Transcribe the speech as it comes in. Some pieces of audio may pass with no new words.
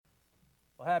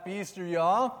Well, happy Easter,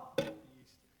 y'all.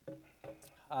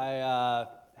 I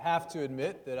have to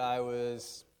admit that I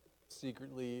was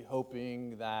secretly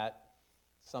hoping that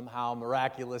somehow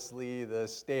miraculously the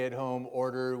stay-at-home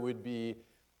order would be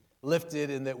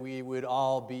lifted and that we would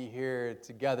all be here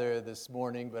together this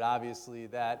morning, but obviously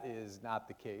that is not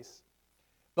the case.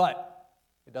 But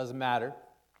it doesn't matter,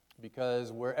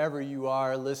 because wherever you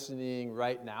are listening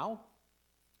right now,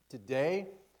 today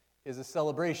is a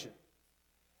celebration.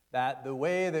 That the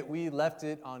way that we left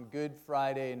it on Good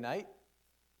Friday night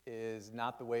is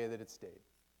not the way that it stayed.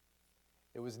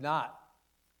 It was not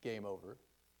game over.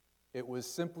 It was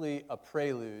simply a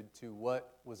prelude to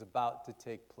what was about to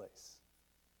take place.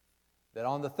 That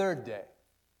on the third day,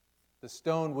 the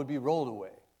stone would be rolled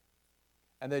away,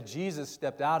 and that Jesus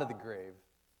stepped out of the grave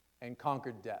and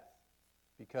conquered death,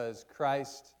 because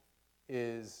Christ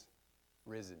is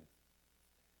risen.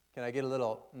 Can I get a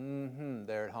little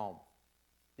there at home?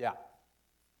 Yeah.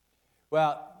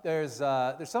 Well, there's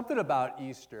something about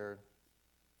Easter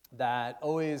that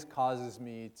always causes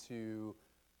me to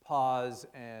pause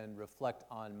and reflect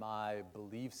on my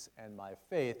beliefs and my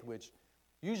faith, which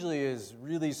usually is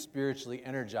really spiritually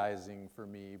energizing for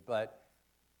me, but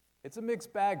it's a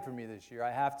mixed bag for me this year,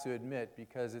 I have to admit,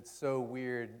 because it's so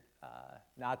weird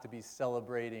not to be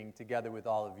celebrating together with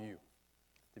all of you.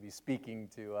 To be speaking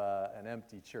to an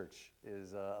empty church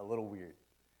is a little weird.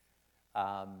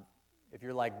 If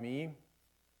you're like me,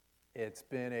 it's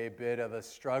been a bit of a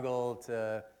struggle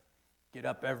to get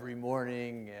up every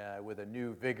morning with a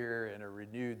new vigor and a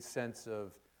renewed sense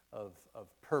of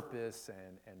purpose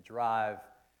and drive.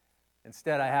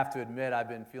 Instead, I have to admit, I've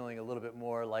been feeling a little bit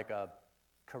more like a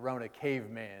Corona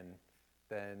caveman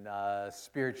than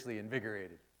spiritually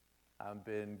invigorated. I've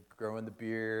been growing the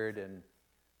beard and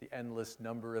the endless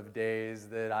number of days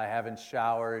that I haven't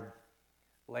showered,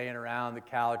 laying around the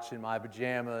couch in my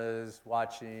pajamas,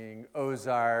 watching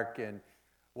Ozark, and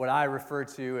what I refer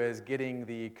to as getting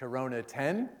the Corona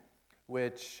 10,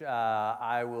 which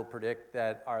I will predict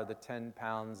that are the 10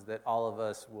 pounds that all of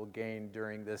us will gain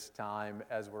during this time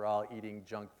as we're all eating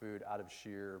junk food out of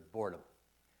sheer boredom.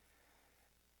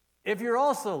 If you're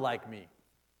also like me,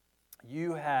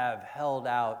 you have held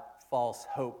out false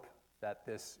hope that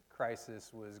this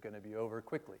crisis was going to be over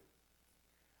quickly.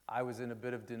 I was in a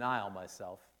bit of denial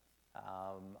myself.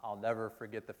 I'll never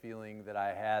forget the feeling that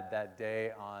I had that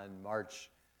day on March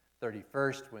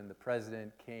 31st when the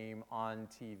president came on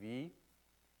TV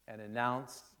and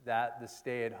announced that the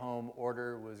stay-at-home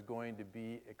order was going to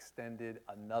be extended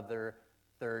another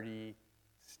 30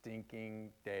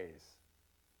 stinking days.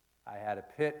 I had a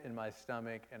pit in my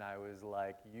stomach and I was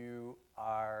like, you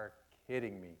are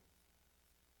kidding me.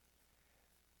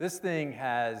 This thing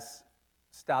has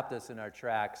stopped us in our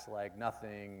tracks like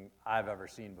nothing I've ever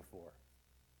seen before.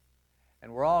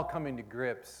 And we're all coming to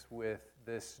grips with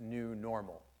this new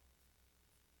normal.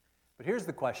 But here's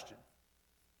the question.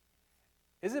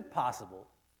 Is it possible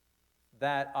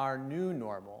that our new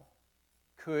normal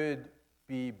could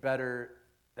be better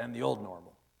than the old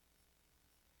normal?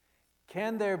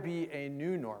 Can there be a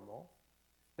new normal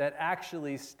that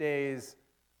actually stays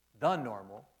the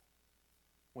normal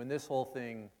when this whole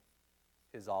thing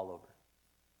is all over?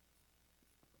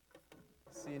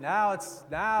 See, now it's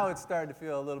starting to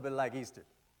feel a little bit like Easter.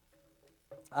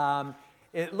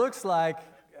 It looks like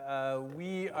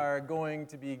we are going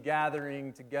to be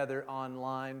gathering together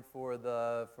online for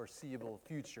the foreseeable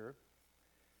future.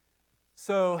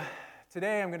 So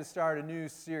today I'm going to start a new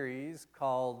series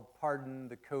called Pardon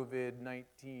the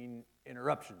COVID-19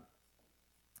 Interruption.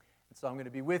 And so I'm going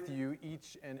to be with you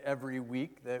each and every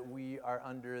week that we are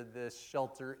under this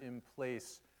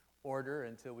shelter-in-place order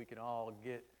until we can all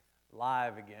get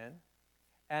live again.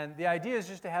 And the idea is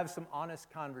just to have some honest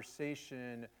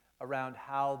conversation around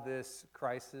how this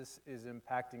crisis is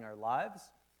impacting our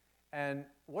lives and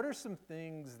what are some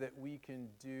things that we can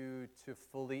do to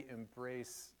fully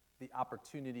embrace the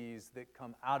opportunities that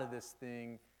come out of this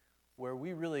thing where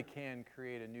we really can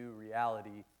create a new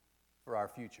reality for our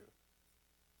future.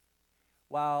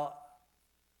 While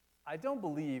I don't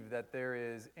believe that there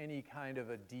is any kind of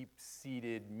a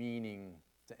deep-seated meaning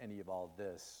to any of all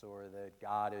this, or that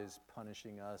God is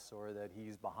punishing us, or that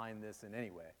He's behind this in any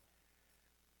way,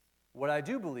 what I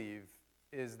do believe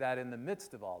is that in the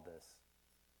midst of all this,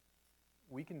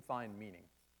 we can find meaning.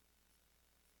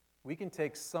 We can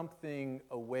take something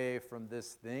away from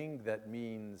this thing that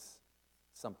means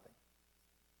something.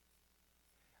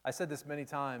 I said this many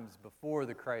times before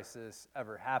the crisis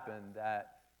ever happened,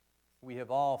 that we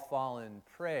have all fallen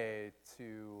prey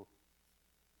to,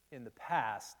 in the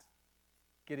past,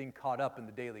 getting caught up in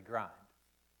the daily grind.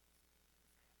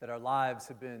 that our lives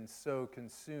have been so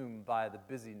consumed by the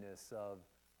busyness of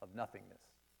nothingness.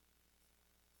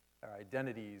 Our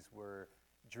identities were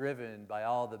driven by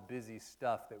all the busy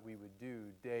stuff that we would do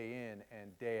day in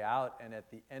and day out, and at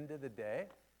the end of the day,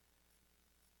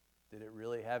 did it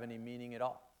really have any meaning at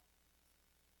all?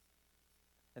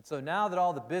 And so now that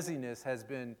all the busyness has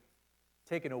been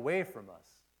taken away from us,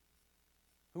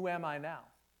 who am I now?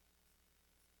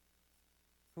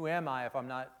 Who am I if I'm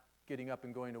not getting up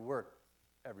and going to work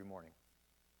every morning?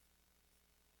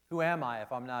 Who am I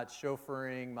if I'm not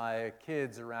chauffeuring my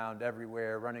kids around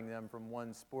everywhere, running them from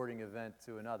one sporting event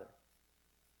to another?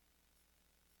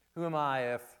 Who am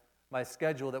I if my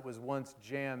schedule that was once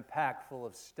jam-packed full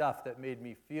of stuff that made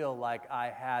me feel like I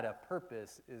had a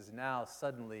purpose is now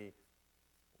suddenly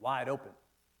wide open?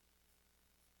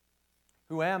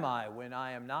 Who am I when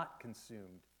I am not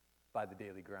consumed by the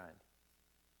daily grind?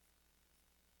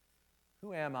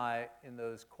 Who am I in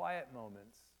those quiet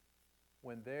moments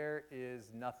when there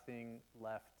is nothing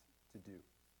left to do?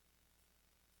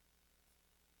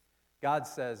 God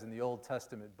says in the Old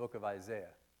Testament book of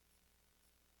Isaiah,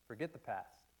 forget the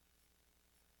past.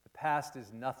 The past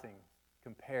is nothing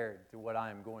compared to what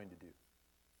I am going to do.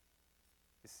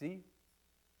 You see,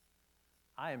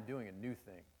 I am doing a new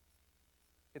thing.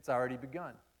 It's already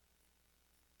begun.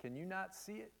 Can you not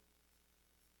see it?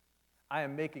 I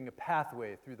am making a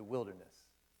pathway through the wilderness.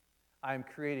 I am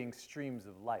creating streams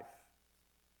of life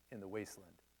in the wasteland.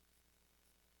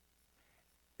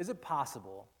 Is it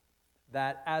possible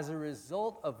that as a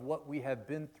result of what we have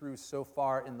been through so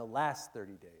far in the last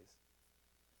 30 days,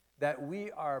 that we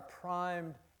are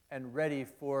primed and ready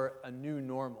for a new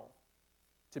normal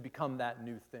to become that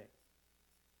new thing?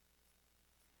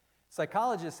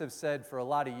 Psychologists have said for a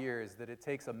lot of years that it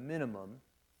takes a minimum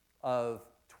of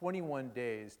 21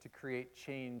 days to create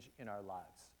change in our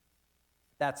lives.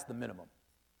 That's the minimum.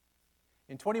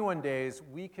 In 21 days,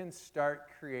 we can start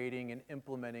creating and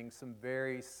implementing some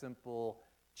very simple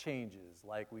changes,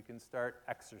 like we can start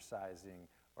exercising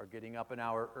or getting up an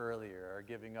hour earlier or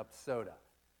giving up soda.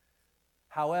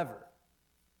 However,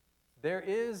 there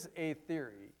is a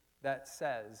theory that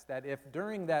says that if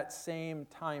during that same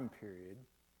time period,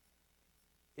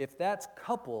 if that's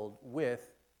coupled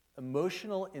with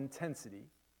emotional intensity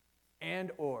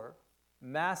and or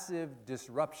massive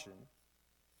disruption,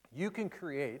 you can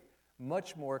create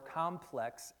much more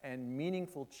complex and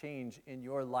meaningful change in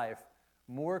your life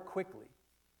more quickly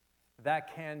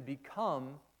that can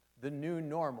become the new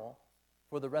normal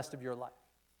for the rest of your life.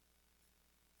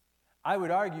 I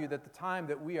would argue that the time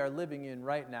that we are living in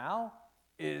right now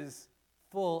is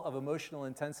full of emotional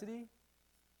intensity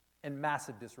and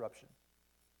massive disruption.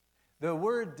 The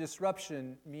word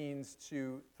disruption means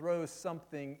to throw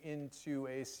something into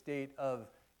a state of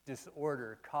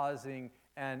disorder, causing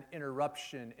an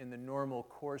interruption in the normal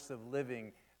course of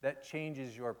living that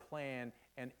changes your plan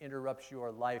and interrupts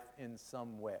your life in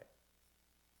some way.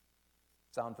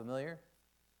 Sound familiar?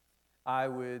 I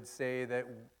would say that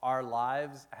our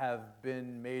lives have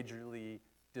been majorly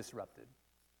disrupted.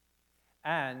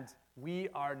 And we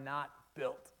are not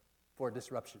built for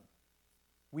disruption.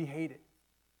 We hate it.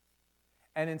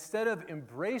 And instead of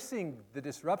embracing the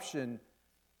disruption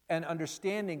and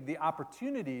understanding the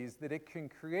opportunities that it can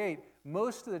create,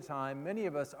 most of the time, many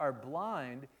of us are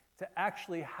blind to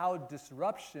actually how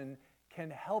disruption can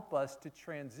help us to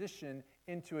transition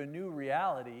into a new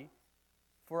reality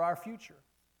for our future.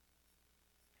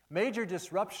 Major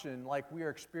disruption, like we are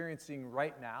experiencing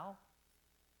right now,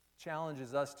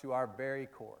 challenges us to our very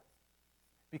core,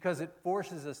 because it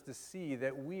forces us to see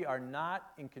that we are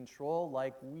not in control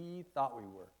like we thought we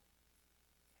were.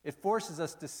 It forces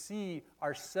us to see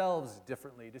ourselves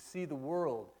differently, to see the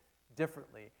world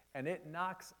differently, and it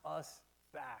knocks us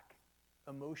back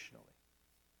emotionally.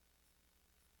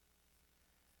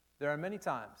 There are many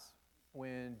times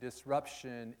when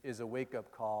disruption is a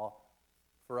wake-up call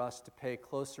for us to pay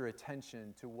closer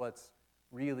attention to what's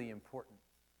really important,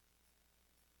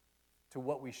 to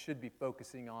what we should be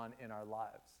focusing on in our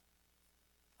lives.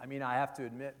 I mean, I have to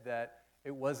admit that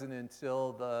it wasn't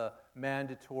until the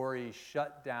mandatory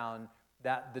shutdown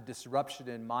that the disruption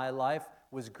in my life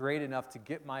was great enough to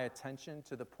get my attention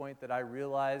to the point that I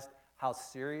realized how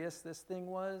serious this thing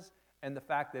was and the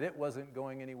fact that it wasn't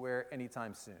going anywhere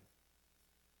anytime soon.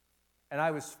 And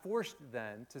I was forced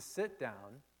then to sit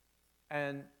down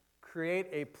and create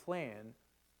a plan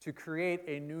to create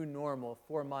a new normal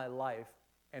for my life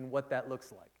and what that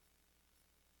looks like.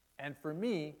 And for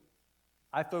me,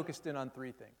 I focused in on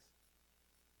three things: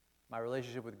 my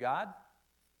relationship with God,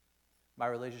 my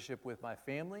relationship with my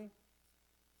family,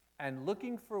 and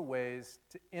looking for ways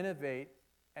to innovate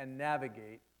and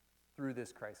navigate through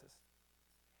this crisis.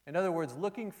 In other words,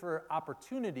 looking for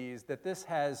opportunities that this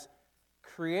has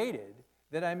created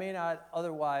that I may not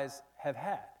otherwise have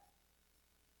had.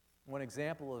 One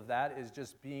example of that is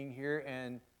just being here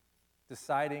and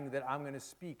deciding that I'm going to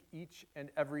speak each and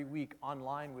every week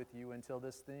online with you until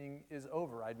this thing is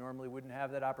over. I normally wouldn't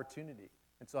have that opportunity,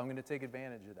 and so I'm going to take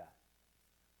advantage of that.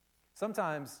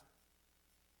 Sometimes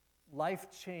life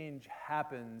change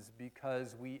happens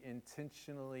because we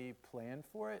intentionally plan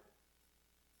for it,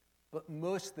 but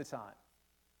most of the time,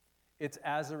 it's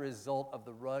as a result of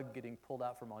the rug getting pulled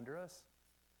out from under us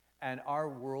and our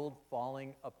world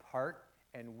falling apart,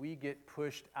 and we get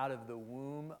pushed out of the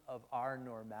womb of our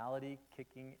normality,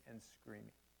 kicking and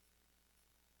screaming.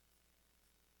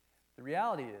 The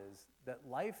reality is that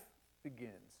life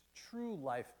begins, true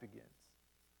life begins,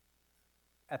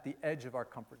 at the edge of our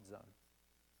comfort zone.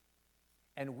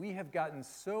 And we have gotten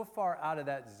so far out of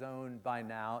that zone by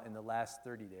now in the last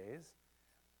 30 days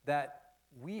that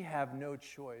we have no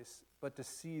choice but to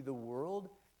see the world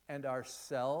and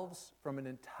ourselves from an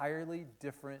entirely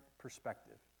different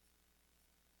perspective.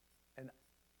 And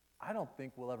I don't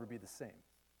think we'll ever be the same.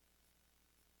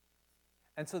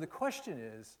 And so the question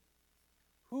is,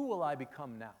 who will I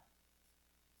become now?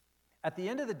 At the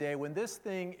end of the day, when this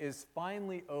thing is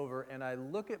finally over and I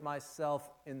look at myself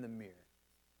in the mirror,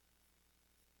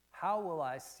 how will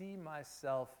I see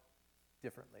myself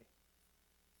differently?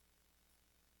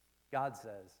 God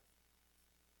says,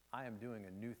 I am doing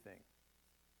a new thing.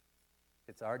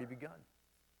 It's already begun.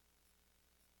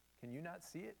 Can you not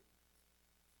see it?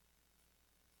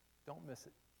 Don't miss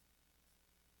it.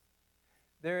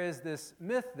 There is this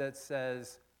myth that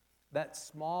says that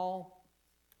small,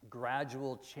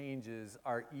 gradual changes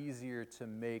are easier to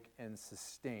make and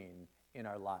sustain in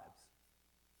our lives.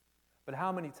 But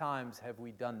how many times have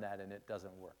we done that and it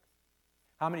doesn't work?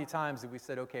 How many times have we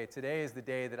said, okay, today is the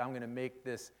day that I'm going to make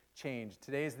this change.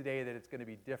 Today is the day that it's going to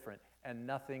be different, and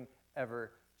nothing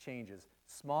ever changes.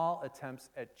 Small attempts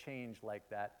at change like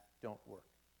that don't work.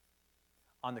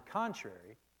 On the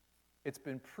contrary, it's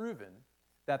been proven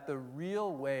that the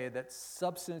real way that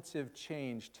substantive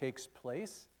change takes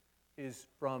place is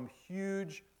from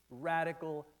huge,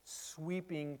 radical,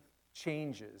 sweeping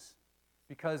changes,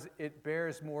 because it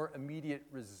bears more immediate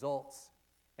results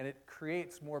and it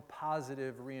creates more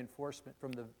positive reinforcement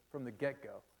from the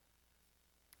get-go.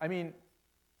 I mean,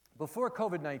 before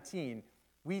COVID-19,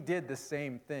 we did the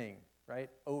same thing, right?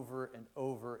 Over and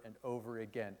over and over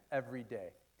again, every day,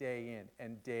 day in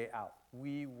and day out.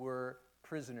 We were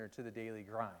prisoner to the daily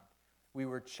grind. We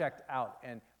were checked out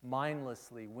and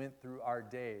mindlessly went through our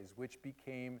days, which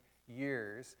became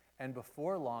years. And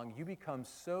before long, you become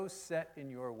so set in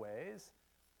your ways,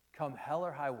 come hell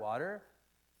or high water,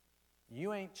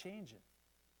 you ain't changing.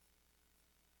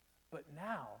 But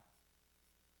now,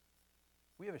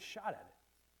 we have a shot at it.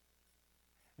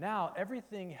 Now,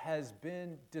 everything has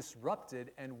been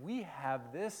disrupted, and we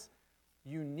have this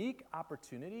unique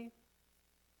opportunity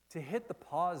to hit the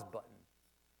pause button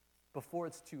before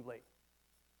it's too late,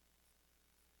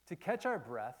 to catch our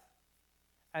breath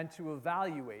and to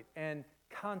evaluate and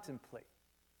contemplate.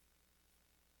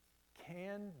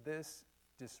 Can this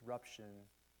disruption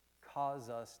cause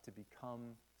us to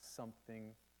become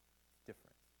something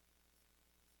different?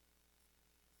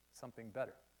 Something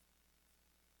better?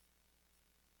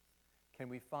 Can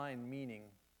we find meaning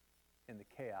in the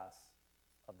chaos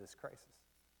of this crisis?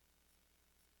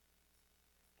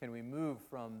 Can we move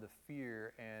from the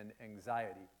fear and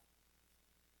anxiety,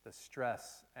 the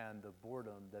stress and the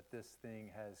boredom that this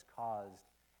thing has caused,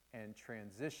 and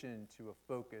transition to a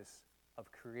focus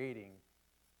of creating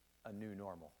a new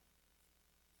normal?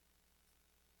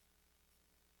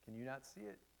 Can you not see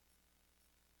it?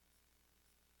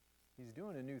 He's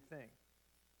doing a new thing,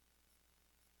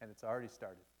 and it's already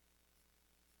started.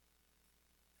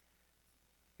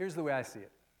 Here's the way I see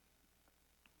it.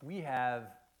 We have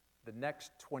the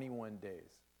next 21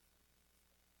 days,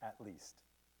 at least,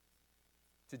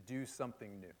 to do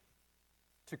something new,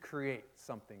 to create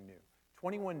something new.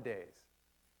 21 days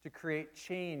to create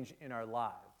change in our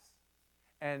lives.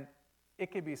 And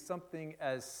it could be something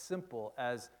as simple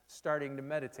as starting to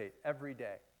meditate every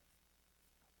day.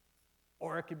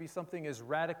 Or it could be something as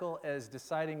radical as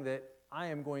deciding that I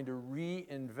am going to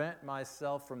reinvent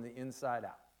myself from the inside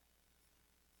out.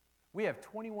 We have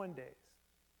 21 days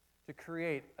to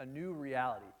create a new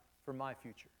reality for my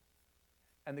future.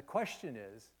 And the question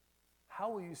is,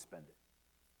 how will you spend it?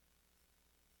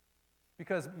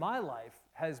 Because my life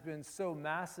has been so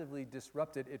massively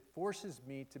disrupted, it forces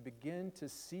me to begin to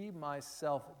see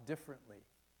myself differently.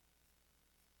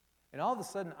 And all of a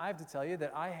sudden, I have to tell you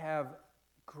that I have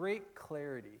great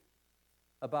clarity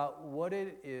about what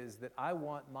it is that I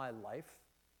want my life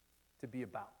to be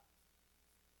about.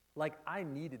 Like, I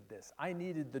needed this. I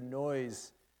needed the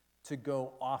noise to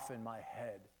go off in my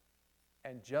head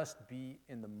and just be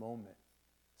in the moment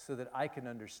so that I can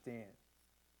understand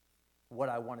what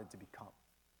I wanted to become.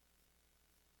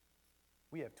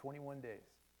 We have 21 days.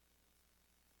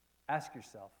 Ask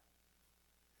yourself,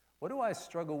 what do I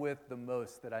struggle with the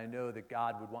most that I know that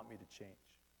God would want me to change?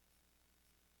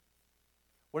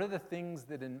 What are the things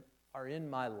that are in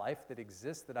my life that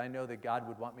exist that I know that God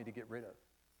would want me to get rid of?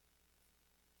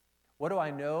 What do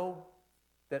I know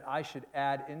that I should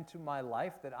add into my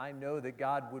life that I know that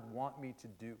God would want me to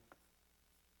do?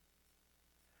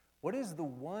 What is the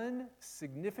one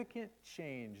significant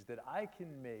change that I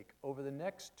can make over the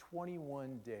next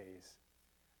 21 days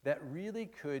that really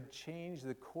could change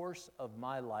the course of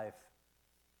my life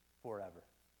forever?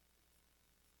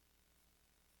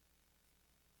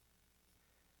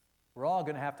 We're all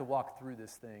going to have to walk through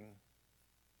this thing,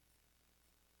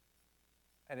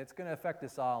 and it's going to affect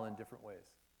us all in different ways.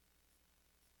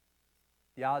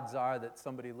 The odds are that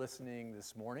somebody listening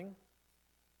this morning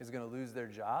is going to lose their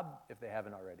job if they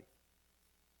haven't already.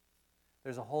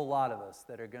 There's a whole lot of us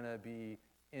that are going to be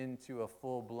into a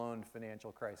full-blown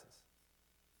financial crisis.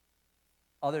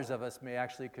 Others of us may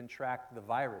actually contract the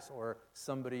virus, or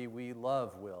somebody we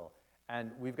love will,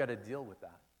 and we've got to deal with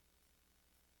that.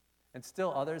 And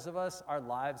still others of us, our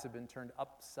lives have been turned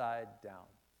upside down.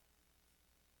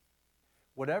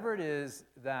 Whatever it is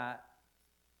that,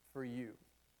 for you,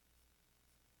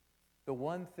 the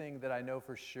one thing that I know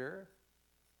for sure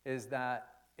is that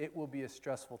it will be a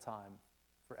stressful time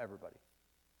for everybody.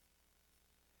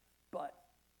 But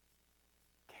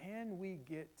can we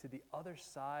get to the other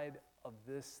side of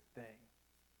this thing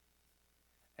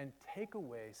and take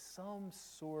away some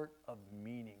sort of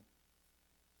meaning,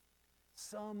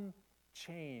 some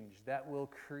change that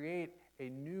will create a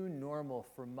new normal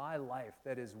for my life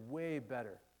that is way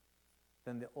better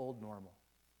than the old normal?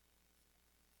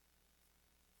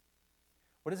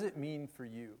 What does it mean for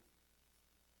you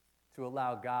to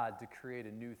allow God to create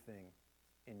a new thing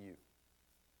in you?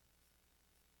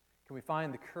 Can we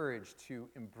find the courage to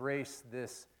embrace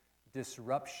this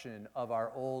disruption of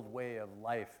our old way of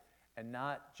life and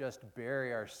not just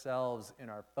bury ourselves in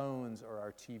our phones or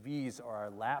our TVs or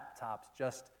our laptops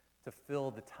just to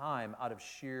fill the time out of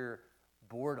sheer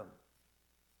boredom,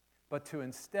 but to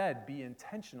instead be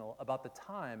intentional about the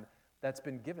time that's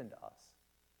been given to us?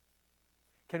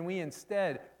 Can we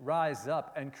instead rise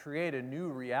up and create a new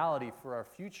reality for our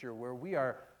future where we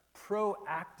are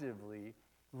proactively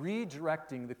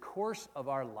redirecting the course of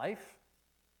our life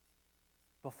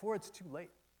before it's too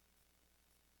late?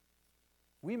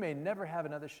 We may never have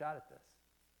another shot at this.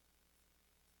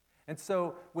 And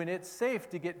so when it's safe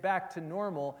to get back to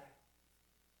normal,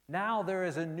 now there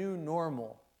is a new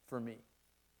normal for me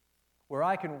where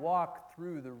I can walk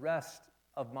through the rest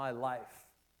of my life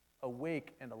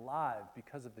awake and alive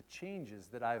because of the changes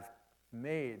that I've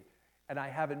made. And I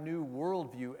have a new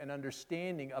worldview and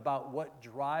understanding about what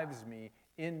drives me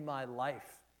in my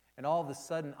life. And all of a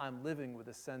sudden, I'm living with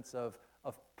a sense of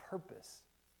purpose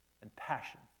and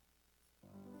passion.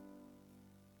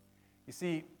 You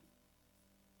see,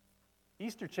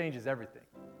 Easter changes everything.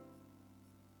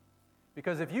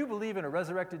 Because if you believe in a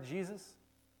resurrected Jesus,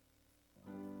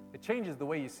 it changes the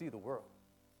way you see the world.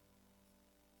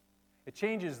 It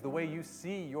changes the way you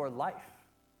see your life.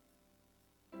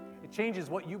 It changes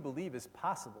what you believe is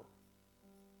possible.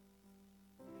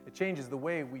 It changes the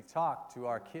way we talk to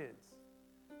our kids,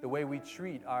 the way we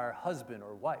treat our husband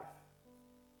or wife.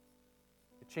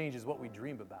 It changes what we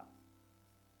dream about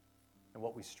and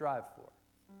what we strive for.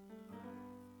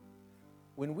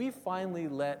 When we finally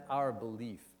let our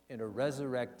belief in a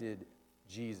resurrected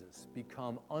Jesus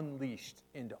become unleashed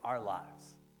into our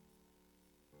lives,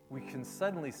 we can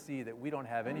suddenly see that we don't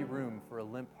have any room for a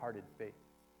limp-hearted faith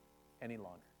any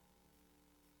longer.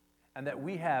 And that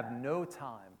we have no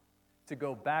time to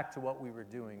go back to what we were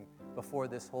doing before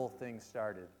this whole thing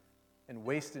started and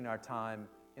wasting our time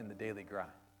in the daily grind.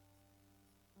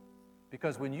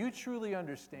 Because when you truly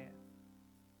understand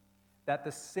that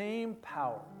the same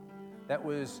power that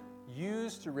was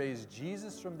used to raise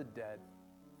Jesus from the dead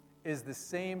is the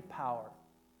same power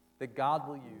that God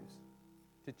will use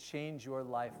to change your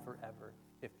life forever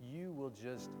if you will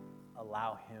just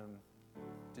allow Him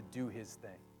to do His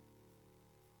thing.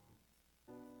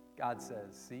 God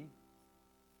says, see,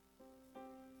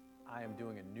 I am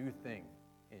doing a new thing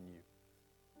in you.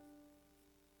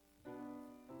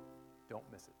 Don't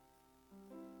miss it.